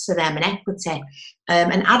trusts to them and equity.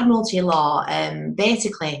 And Admiralty law,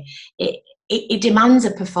 basically, it demands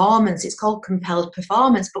a performance. It's called compelled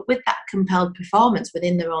performance. But with that compelled performance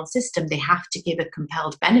within their own system, they have to give a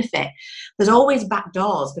compelled benefit. There's always back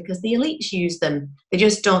doors, because the elites use them. They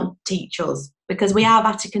just don't teach us, because we are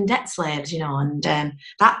Vatican debt slaves, and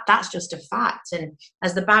that's just a fact. And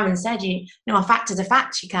as the Baron said, a fact is a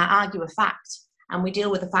fact. You can't argue a fact. And we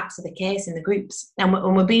deal with the facts of the case in the groups. And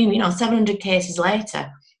we're being, 700 cases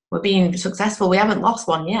later, we're being successful. We haven't lost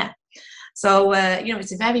one yet. So,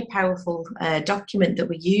 it's a very powerful document that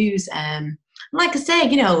we use. Like I say,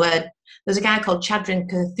 there's a guy called Chadran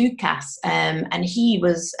Kurthukas, and he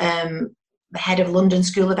was the head of London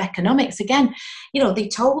School of Economics. Again, they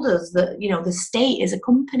told us that, the state is a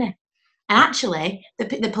company. And actually,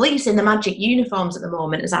 the police in the magic uniforms at the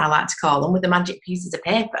moment, as I like to call them, with the magic pieces of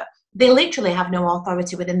paper, they literally have no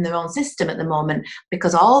authority within their own system at the moment,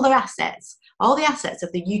 because all the assets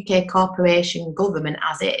of the UK corporation government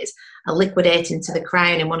as is are liquidating to the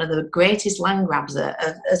Crown in one of the greatest land grabs that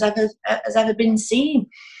has ever been seen.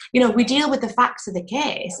 We deal with the facts of the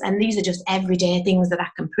case, and these are just everyday things that I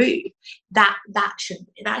can prove. That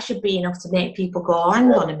should be enough to make people go, oh,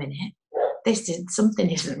 hang on a minute, something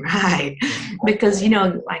isn't right. Because,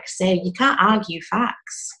 like I say, you can't argue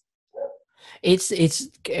facts. It's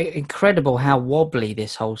incredible how wobbly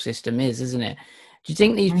this whole system is, isn't it? Do you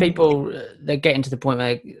think these people, they're getting to the point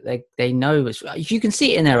where they know, if you can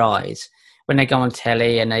see it in their eyes when they go on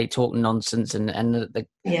telly and they talk nonsense and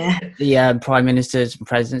the prime ministers and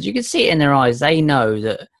presidents, you can see it in their eyes. They know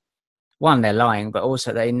that, one, they're lying, but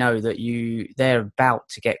also they know that they're about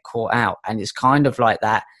to get caught out. And it's kind of like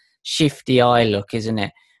that shifty eye look, isn't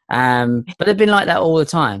it? But they've been like that all the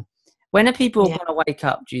time. When are people going to wake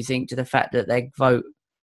up, do you think, to the fact that their vote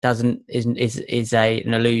is an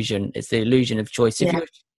illusion? It's the illusion of choice. If you're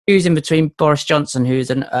choosing between Boris Johnson,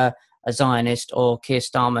 who's a Zionist, or Keir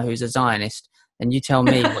Starmer, who's a Zionist, then you tell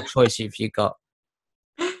me what choice have you got?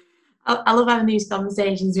 I love having these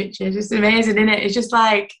conversations, Richard. It's just amazing, isn't it? It's just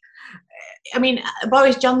like, I mean,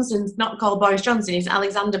 Boris Johnson's not called Boris Johnson. He's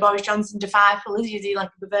Alexander Boris Johnson de Pfeiffer. Is he like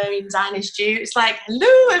a Bavarian Zionist Jew? It's like,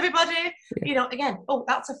 hello, everybody. Yeah. You know, again, oh,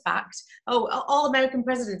 that's a fact. Oh, all American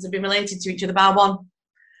presidents have been related to each other by one.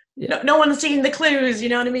 Yeah. No one's seen the clues, you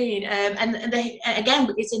know what I mean? And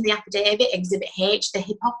again, it's in the affidavit, Exhibit H, the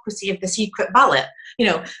hypocrisy of the secret ballot. You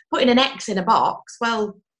know, putting an X in a box,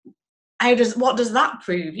 well, what does that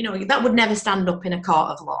prove? You know, that would never stand up in a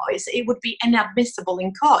court of law. It would be inadmissible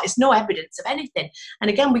in court. It's no evidence of anything.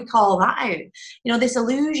 And again, we call that out. You know, this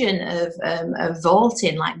illusion of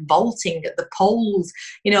voting, like vaulting at the polls,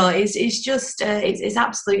 you know, it's just, it's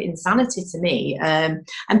absolute insanity to me.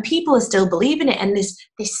 And people are still believing it. And this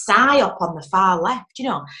psyop on the far left, you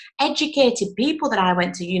know, educated people that I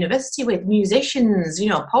went to university with, musicians, you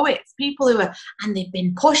know, poets, people and they've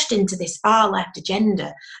been pushed into this far left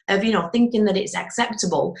agenda of, you know, thinking that it's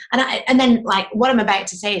acceptable, and then like what I'm about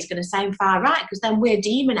to say is going to sound far right, because then we're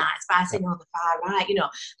demonized by saying, oh, the far right, you know,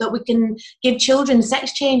 that we can give children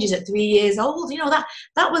sex changes at 3 years old. You know,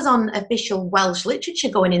 that was on official Welsh literature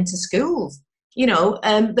going into schools. You know,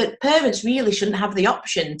 that parents really shouldn't have the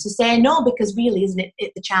option to say no, because really, isn't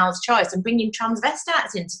it the child's choice? And bringing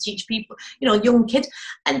transvestites in to teach people, you know, young kids,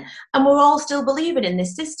 and we're all still believing in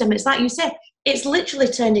this system. It's like you said, it's literally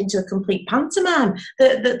turned into a complete pantomime.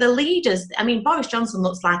 The leaders, I mean, Boris Johnson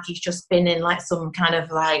looks like he's just been in like some kind of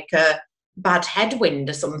like bad headwind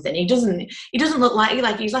or something. He doesn't look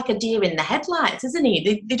like he's like a deer in the headlights, isn't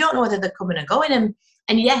he? They don't know whether they're coming or going.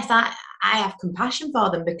 And yes, I have compassion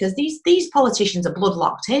for them, because these politicians are blood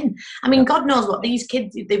locked in. I mean, God knows what these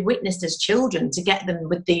kids, they've witnessed as children to get them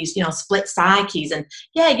with these, you know, split psyches. And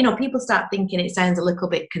yeah, you know, people start thinking it sounds a little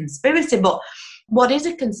bit conspiracy, but what is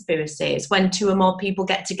a conspiracy? It's when two or more people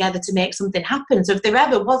get together to make something happen. So if there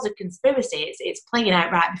ever was a conspiracy, it's playing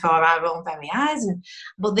out right before our own very eyes.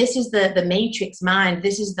 But this is the matrix mind.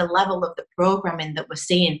 This is the level of the programming that we're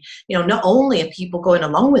seeing. You know, not only are people going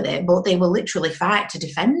along with it, but they will literally fight to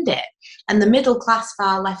defend it. And the middle class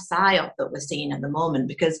far left psyop that we're seeing at the moment,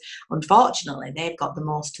 because unfortunately they've got the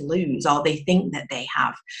most to lose, or they think that they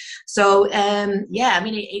have. So yeah, I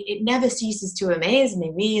mean, it never ceases to amaze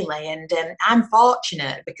me, really. And I'm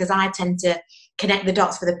fortunate, because I tend to connect the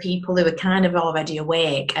dots for the people who are kind of already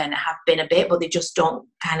awake and have been a bit, but they just don't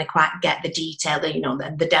kind of quite get the detail. You know,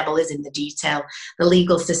 the devil is in the detail. The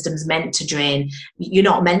legal system's meant to drain. You're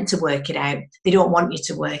not meant to work it out. They don't want you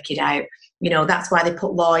to work it out. You know, that's why they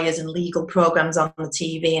put lawyers and legal programs on the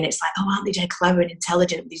TV, and it's like, oh, aren't they just clever and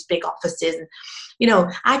intelligent with these big offices? And, you know,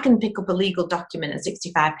 I can pick up a legal document, a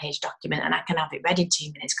 65-page document, and I can have it ready in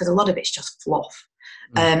 2 minutes, because a lot of it's just fluff.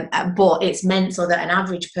 But it's meant so that an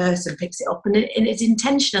average person picks it up and is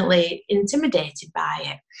intentionally intimidated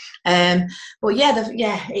by it. But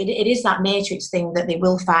yeah, it is that matrix thing that they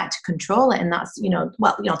will fight to control it, and that's, you know,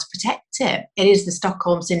 well, you know, to protect it. It is the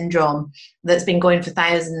Stockholm syndrome that's been going for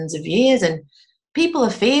thousands of years, and people are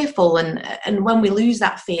fearful, and when we lose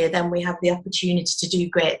that fear, then we have the opportunity to do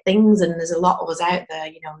great things. And there's a lot of us out there,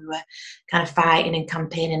 you know, who are kind of fighting and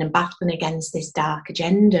campaigning and battling against this dark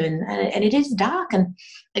agenda, and it is dark. And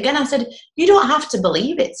again, I said, you don't have to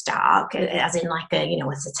believe it's dark, as in like a, you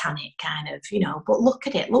know, a satanic kind of, you know, but look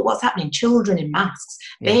at it. Look what's happening. Children in masks,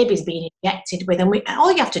 babies being injected with, and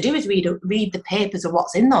all you have to do is read the papers of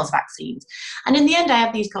what's in those vaccines. And in the end, I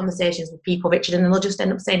have these conversations with people, Richard, and they'll just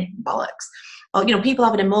end up saying bollocks. Or, you know, people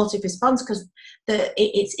have an emotive response because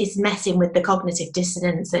it's messing with the cognitive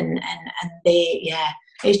dissonance, and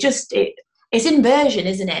it's just it's inversion,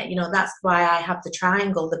 isn't it? You know, that's why I have the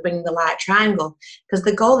triangle, the bring the light triangle, because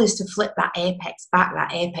the goal is to flip that apex back,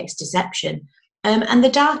 that apex deception, and the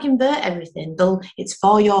dark invert everything. It's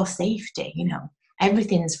for your safety, you know,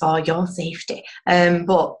 everything's for your safety,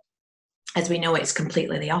 but as we know, it's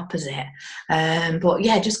completely the opposite. But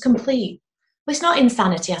yeah, just complete. Well, it's not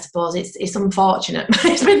insanity, I suppose. It's unfortunate.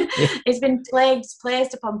 It's been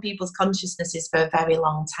placed upon people's consciousnesses for a very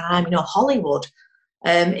long time. You know, Hollywood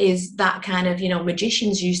is that kind of, you know,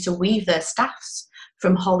 magicians used to weave their staffs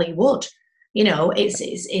from Hollywood. You know,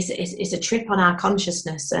 it's a trip on our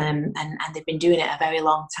consciousness, and they've been doing it a very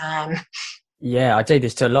long time. Yeah, I do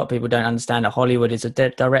this to a lot of people. Don't understand that Hollywood is a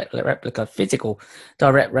direct replica, physical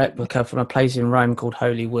direct replica from a place in Rome called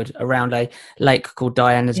Holywood, around a lake called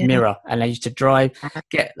Diana's Mirror. And they used to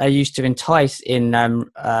they used to entice in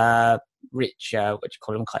rich, what do you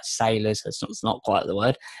call them, quite sailors, it's not quite the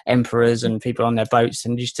word, emperors and people on their boats,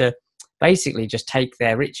 and used to basically just take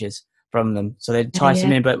their riches from them. So they'd entice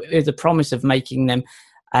them in, but with the promise of making them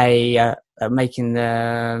making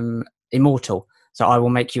them immortal. So I will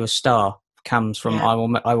make you a star comes from I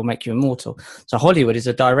will make you immortal. So Hollywood is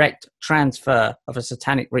a direct transfer of a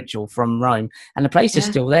satanic ritual from Rome, and the place is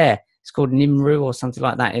still there. It's called Nimru or something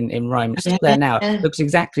like that in Rome. It's still there now. It looks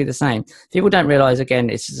exactly the same. People don't realize, again,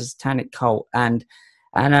 it's a satanic cult, and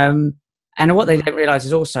what they don't realize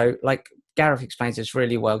is also, like Gareth explains this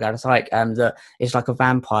really well, Gareth, like that it's like a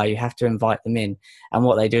vampire. You have to invite them in, and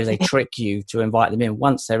what they do is they trick you to invite them in.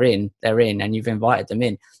 Once they're in, and you've invited them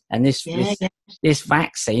in. And this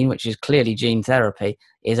vaccine, which is clearly gene therapy,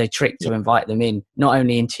 is a trick to invite them in, not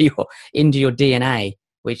only into your DNA,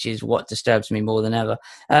 which is what disturbs me more than ever.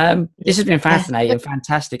 This has been fascinating,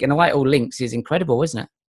 fantastic, and the way it all links is incredible, isn't it?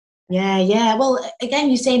 Yeah. Well, again,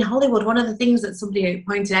 you say in Hollywood, one of the things that somebody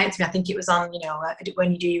pointed out to me, I think it was on,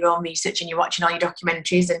 when you do your own research and you're watching all your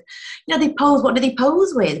documentaries, and, they pose, what do they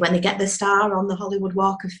pose with when they get the star on the Hollywood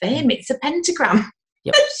Walk of Fame? It's a pentagram.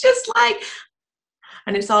 Yep. It's just like,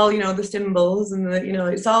 and it's all, the symbols and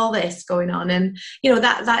it's all this going on. And,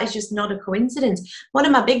 that is just not a coincidence. One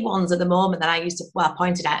of my big ones at the moment that I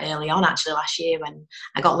pointed out early on, actually last year, when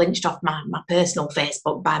I got lynched off my personal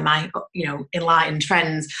Facebook by my, enlightened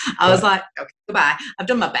friends. I was like, okay, goodbye. I've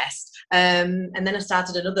done my best. And then I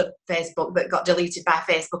started another Facebook that got deleted by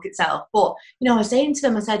Facebook itself. But, I was saying to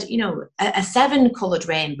them, I said, a 7-coloured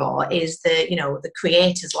rainbow is the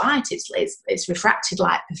creator's light. It's refracted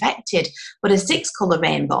light perfected. But a 6-colour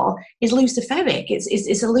rainbow is luciferic.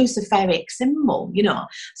 It's a luciferic symbol,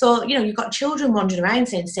 So, you've got children wandering around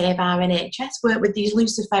saying, save our NHS, work with these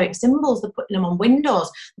luciferic symbols. They're putting them on windows.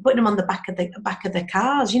 They're putting them on the back of the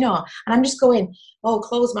cars, And I'm just going, oh,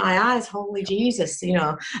 close my eyes, holy Jesus,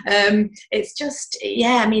 It's just,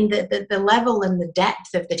 the level and the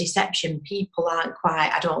depth of the deception people aren't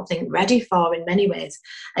quite, I don't think, ready for in many ways.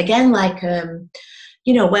 Again, like,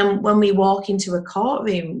 when we walk into a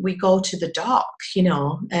courtroom, we go to the dock,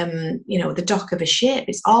 the dock of a ship.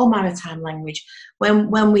 It's all maritime language.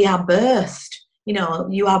 When we are birthed,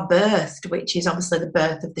 you are birthed, which is obviously the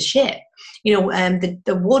birth of the ship.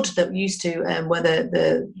 The wood that used to, where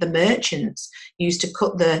the merchants used to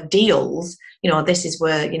cut the deals, this is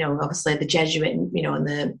where, obviously the Jesuit, and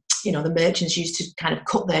the merchants used to kind of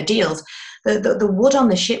cut their deals. The wood on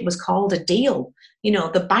the ship was called a deal.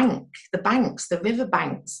 The banks, the river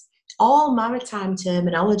banks, all maritime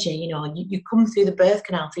terminology. You come through the birth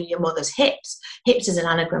canal through your mother's hips. Hips is an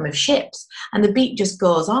anagram of ships, and the beat just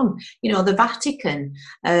goes on. The Vatican,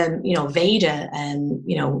 Vader,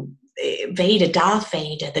 Vader, Darth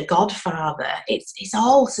Vader, the Godfather. It's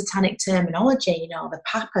all satanic terminology. The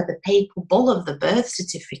Papa, the papal bull of the birth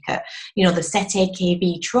certificate. The Set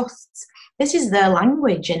AKB trusts. This is their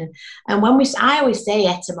language, and I always say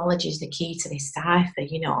etymology is the key to this cipher,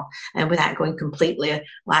 and without going completely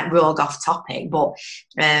like rogue off topic, but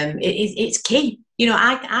it's key.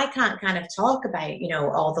 I can't kind of talk about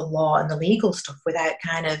all the law and the legal stuff without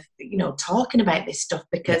kind of talking about this stuff,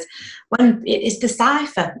 because when it's the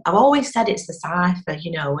cipher, I've always said it's the cipher,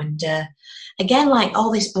 and again, like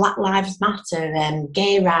all this Black Lives Matter and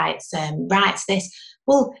gay rights and rights this.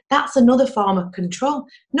 Well, that's another form of control.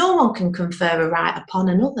 No one can confer a right upon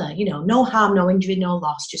another. No harm, no injury, no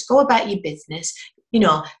loss. Just go about your business.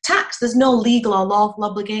 Tax, there's no legal or lawful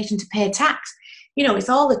obligation to pay tax. It's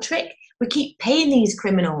all a trick. We keep paying these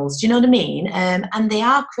criminals, do you know what I mean? And they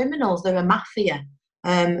are criminals. They're a mafia.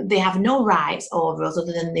 They have no rights over us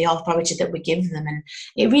other than the authority that we give them. And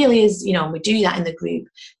it really is, we do that in the group,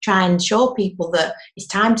 try and show people that it's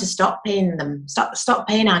time to stop paying them, stop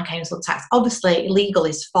paying our council tax. Obviously, legal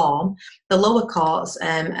is form. The lower courts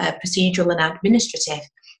are procedural and administrative.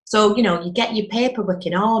 So, you get your paperwork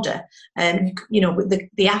in order, and,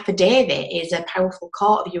 the affidavit is a powerful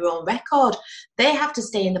court of your own record. They have to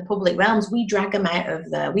stay in the public realms. We drag them out of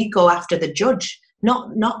there. We go after the judge,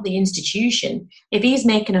 not the institution. If he's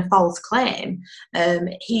making a false claim,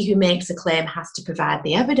 he who makes a claim has to provide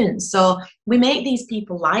the evidence. So we make these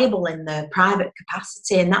people liable in the private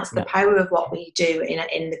capacity, and that's the power of what we do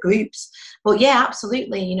in the groups. But yeah,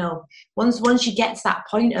 absolutely, once you get to that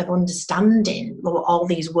point of understanding what all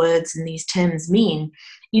these words and these terms mean,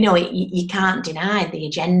 you can't deny the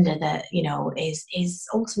agenda that, is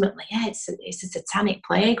ultimately, it's a satanic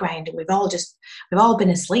playground, and we've all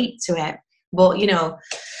been asleep to it. But,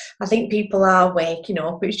 I think people are waking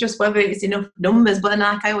up. It's just whether it's enough numbers. But then,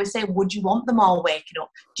 like I always say, would you want them all waking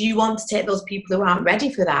up? Do you want to take those people who aren't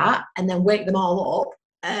ready for that and then wake them all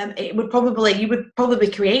up? You would probably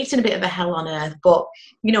be creating a bit of a hell on earth. But,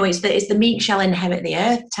 it's the meek shall inherit the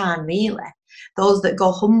earth time, really. Those that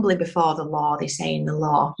go humbly before the law, they say in the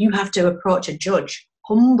law. You have to approach a judge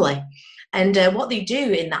humbly. And what they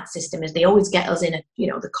do in that system is they always get us in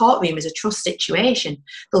the courtroom is a trust situation.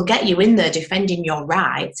 They'll get you in there defending your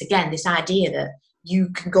rights. Again, this idea that you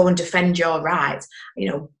can go and defend your rights.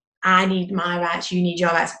 I need my rights, you need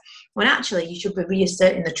your rights. When actually you should be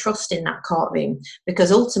reasserting the trust in that courtroom,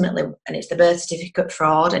 because ultimately, and it's the birth certificate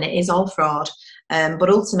fraud, and it is all fraud, but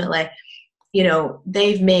ultimately,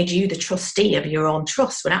 they've made you the trustee of your own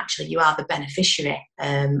trust when actually you are the beneficiary,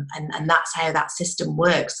 and that's how that system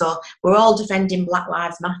works. So we're all defending Black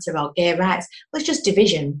Lives Matter or gay rights. Well, it's just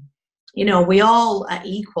division. We all are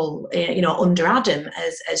equal, under Adam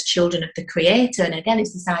as children of the Creator. And again,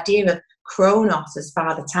 it's this idea of Kronos as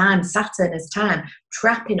Father Time, Saturn as time,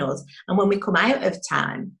 trapping us. And when we come out of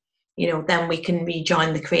time, then we can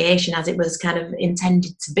rejoin the creation as it was kind of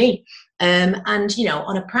intended to be. And,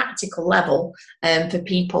 on a practical level, for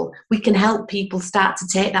people, we can help people start to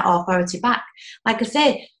take that authority back. Like I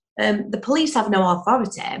say, the police have no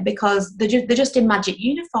authority because they're just in magic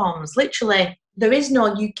uniforms. Literally, there is no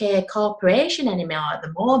UK corporation anymore at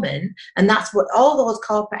the moment, and that's what all those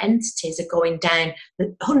corporate entities are going down.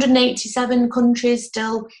 187 countries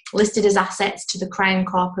still listed as assets to the Crown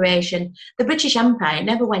Corporation. The British Empire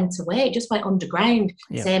never went away; it just went underground,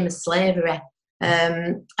 same as slavery.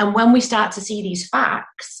 And when we start to see these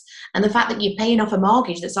facts, and the fact that you're paying off a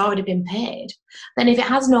mortgage that's already been paid, then if it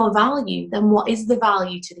has no value, then what is the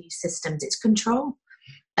value to these systems? It's control.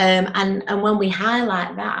 And when we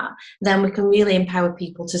highlight that, then we can really empower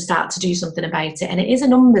people to start to do something about it. And it is a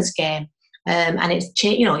numbers game. And it's,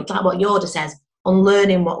 it's like what Yoda says,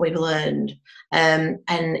 unlearning what we've learned. And,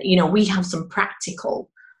 we have some practical,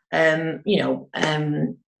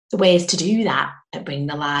 ways to do that at Bring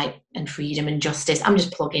the Light and Freedom and Justice. I'm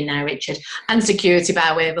just plugging now, Richard, and Security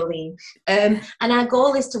by Way of Aline. And our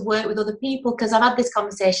goal is to work with other people, because I've had this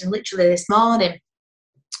conversation literally this morning.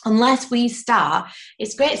 Unless we start,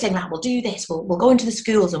 it's great saying that we'll do this, we'll go into the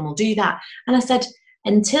schools and we'll do that. And I said,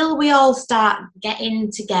 until we all start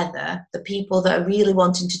getting together, the people that are really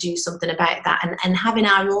wanting to do something about that and having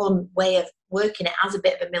our own way of working it as a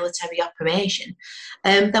bit of a military operation,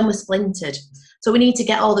 then we're splintered. So we need to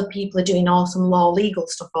get all the people who are doing awesome law legal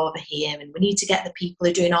stuff over here, and we need to get the people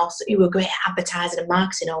who are great at advertising and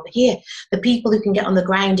marketing over here, the people who can get on the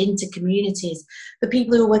ground into communities, the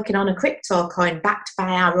people who are working on a crypto coin backed by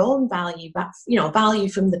our own value, value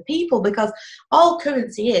from the people, because all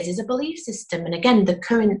currency is a belief system. And again, the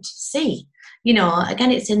currency,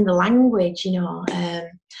 again, it's in the language,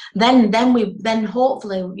 then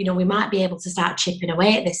hopefully, we might be able to start chipping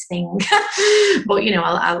away at this thing. But,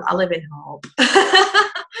 I live in hope.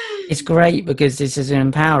 It's great because this is an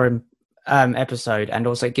empowering episode, and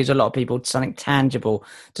also it gives a lot of people something tangible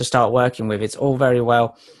to start working with. It's all very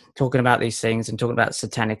well talking about these things and talking about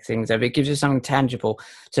satanic things, but it gives you something tangible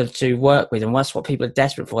to work with, and that's what people are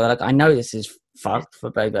desperate for. They're like, I know this is fucked, for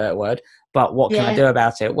a better word, but what can I do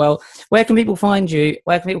about it? Well, where can people find you?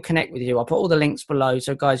 Where can people connect with you? I'll put all the links below,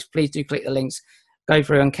 so guys, please do click the links, go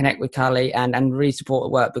through and connect with Cully and really support the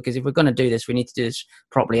work, because if we're going to do this, we need to do this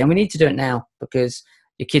properly, and we need to do it now because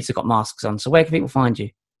your kids have got masks on. So where can people find you?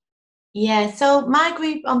 Yeah, so my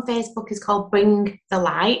group on Facebook is called Bring the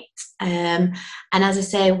Light. And as I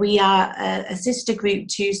say, we are a sister group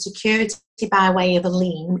to Security by Way of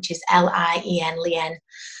Aline, which is Lien,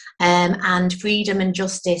 and Freedom and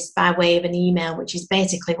Justice by Way of an Email, which is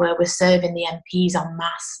basically where we're serving the MPs en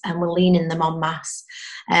masse and we're leaning them en masse.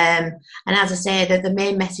 And as I say, the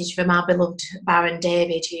main message from our beloved Baron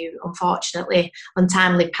David, who unfortunately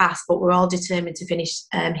untimely passed, but we're all determined to finish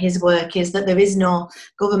his work, is that there is no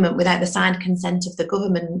government without the signed consent of the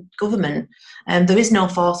government. There is no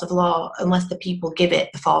force of law unless the people give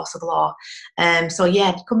it the force of law. So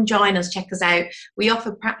yeah, come join us, check us out. We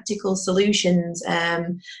offer practical solutions.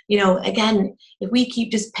 Again, if we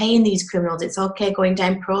keep just paying these criminals, it's okay going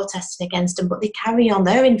down protesting against them, but they carry on.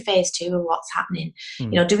 They're in phase 2 of what's happening.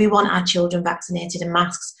 Do we want our children vaccinated and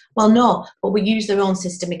masks? Well, no, but we use their own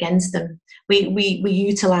system against them. We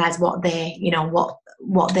utilise what they,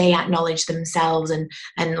 what they acknowledge themselves, and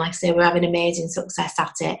like I say, we're having amazing success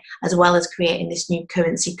at it, as well as creating this new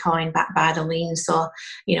currency coin backed by the lean. So,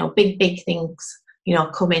 big things,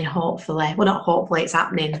 coming, hopefully. Well, not hopefully, it's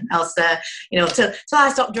happening. Else, till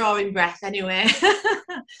I stop drawing breath anyway.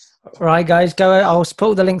 Right, guys, go. I'll put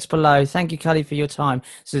all the links below. Thank you, Cully, for your time.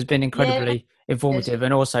 This has been incredibly informative,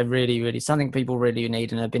 and also really, really something people really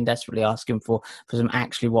need and have been desperately asking for some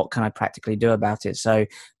actually what can I practically do about it. So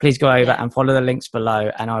please go over and follow the links below,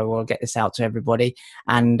 and I will get this out to everybody.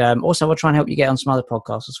 And also we'll try and help you get on some other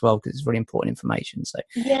podcasts as well, because it's really important information. So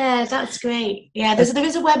yeah, that's great. Yeah, there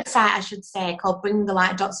is a website, I should say, called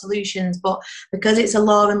bringthelight.solutions, but because it's a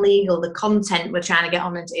law and legal, the content we're trying to get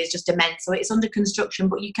on is just immense. So it's under construction,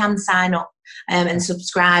 but you can sign up and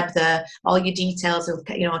subscribe there. All your details are,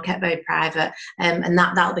 are kept very private, and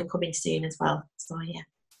that'll be coming soon as well. So yeah,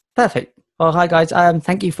 perfect. Well, hi guys,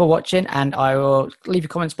 thank you for watching, and I will leave your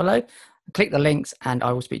comments below, click the links, and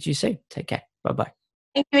I will speak to you soon. Take care. Bye-bye.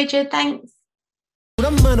 Thank you, Richard. Thanks.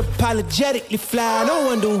 I'm unapologetically fly, no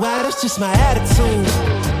wonder why, that's just my attitude.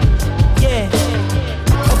 Yeah,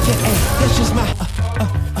 okay, hey, that's just my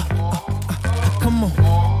come on,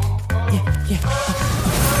 yeah,